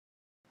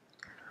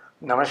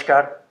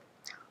Namaskar.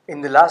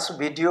 In the last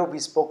video, we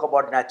spoke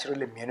about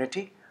natural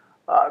immunity.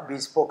 We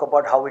spoke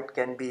about how it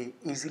can be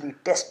easily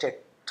tested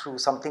through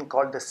something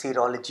called the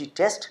serology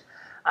test.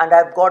 And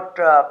I've got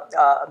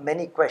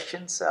many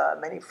questions,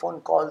 many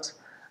phone calls,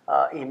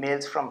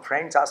 emails from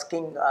friends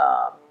asking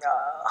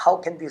how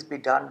can this be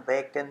done,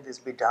 where can this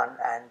be done,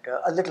 and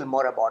a little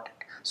more about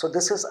it. So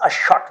this is a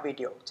short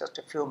video, just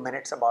a few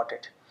minutes about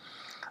it.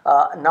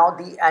 Now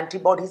the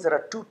antibodies, there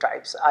are two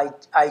types,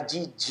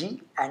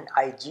 IgG and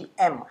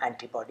IgM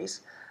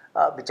antibodies,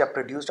 which are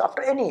produced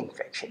after any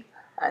infection,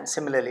 and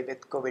similarly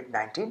with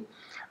COVID-19.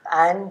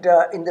 And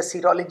in the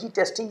serology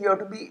testing, you have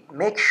to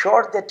make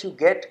sure that you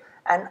get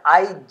an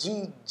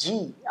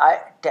IgG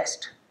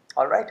test,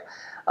 all right.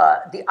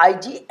 The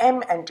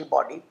IgM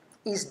antibody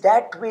is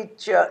that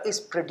which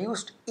is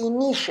produced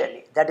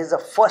initially, that is the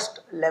first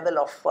level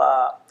of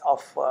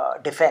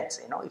defense,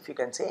 if you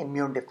can say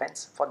immune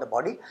defense for the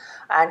body,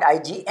 and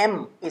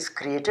IgM is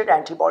created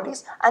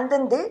antibodies and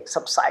then they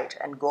subside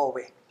and go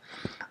away.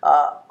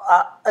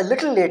 A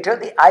little later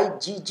the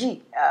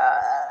IgG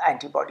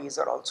antibodies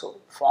are also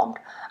formed,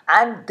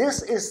 and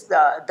this is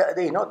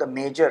the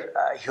major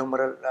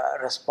humoral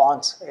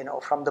response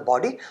from the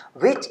body,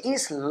 which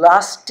is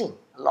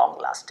long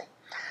lasting.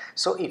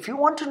 So if you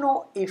want to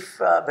know if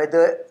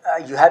whether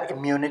you have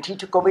immunity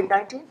to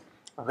COVID-19,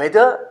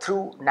 whether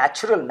through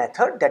natural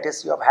method, that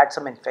is you have had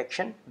some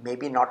infection,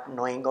 maybe not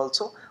knowing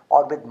also,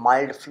 or with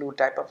mild flu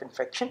type of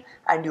infection,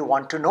 and you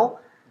want to know,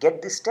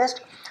 get this test.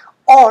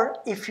 Or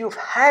if you've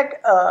had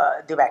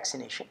the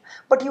vaccination,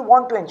 but you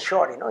want to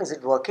ensure, is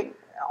it working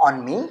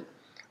on me?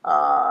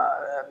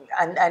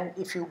 And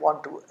if you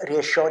want to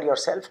reassure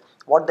yourself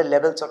what the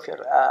levels of your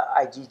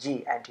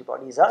IgG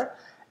antibodies are,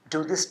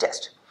 do this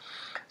test.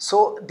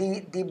 So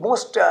the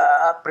most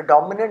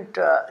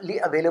predominantly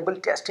available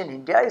test in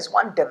India is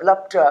one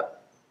developed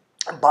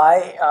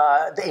by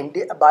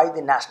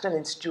the National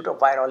Institute of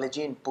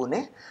Virology in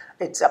Pune.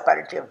 It's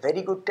apparently a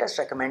very good test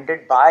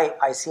recommended by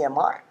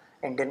ICMR,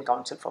 Indian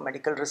Council for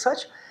Medical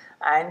Research,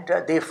 and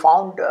they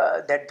found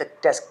that the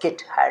test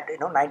kit had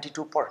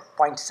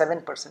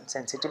 92.7%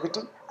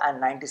 sensitivity and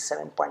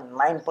 97.9%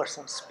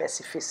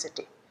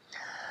 specificity.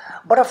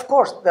 But of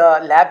course,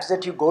 the labs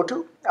that you go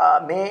to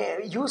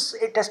may use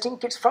testing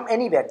kits from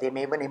anywhere. They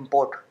may even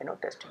import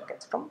testing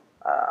kits from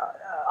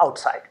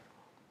outside.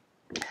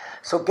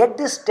 So get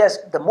this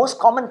test. The most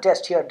common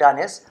test here done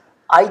is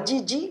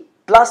IgG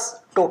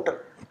plus total.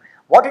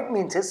 What it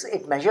means is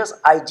it measures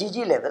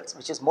IgG levels,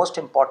 which is most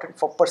important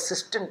for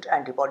persistent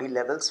antibody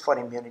levels for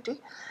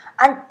immunity,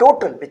 and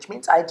total, which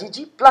means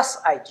IgG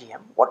plus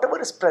IgM, whatever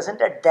is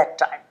present at that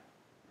time.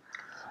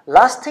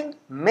 Last thing,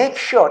 make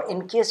sure,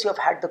 in case you have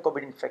had the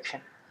COVID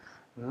infection,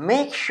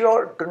 make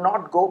sure do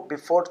not go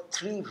before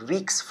 3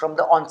 weeks from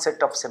the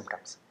onset of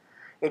symptoms.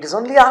 It is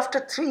only after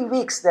 3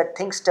 weeks that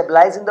things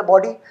stabilize in the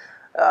body,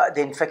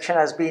 the infection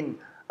has been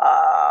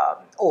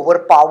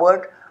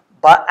overpowered,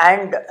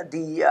 and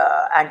the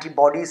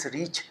antibodies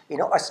reach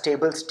a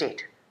stable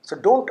state. So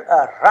don't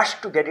rush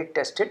to get it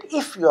tested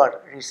if you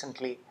are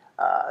recently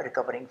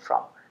recovering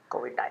from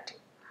COVID-19.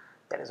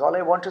 That is all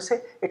I want to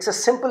say. It's a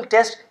simple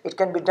test. It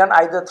can be done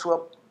either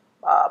through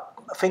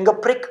a finger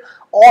prick,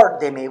 or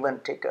they may even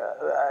take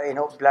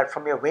blood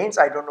from your veins.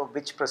 I don't know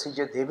which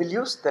procedure they will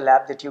use, the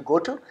lab that you go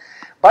to.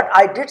 But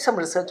I did some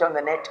research on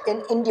the net.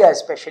 In India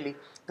especially,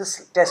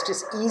 this test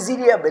is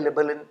easily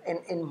available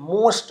in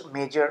most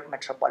major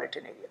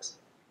metropolitan areas.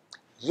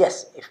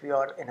 Yes, if we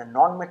are in a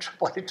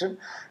non-metropolitan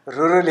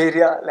rural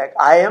area like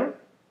I am,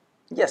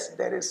 yes,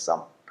 there is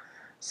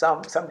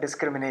some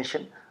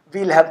discrimination.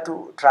 We'll have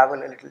to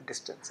travel a little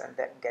distance and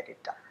then get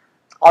it done.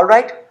 All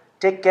right,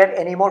 take care.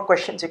 Any more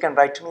questions, you can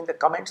write to me in the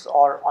comments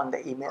or on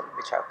the email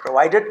which I have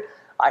provided.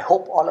 I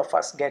hope all of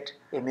us get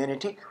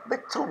immunity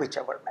through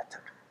whichever method.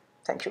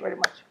 Thank you very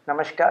much.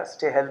 Namaskar.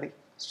 Stay healthy.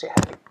 Stay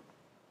happy.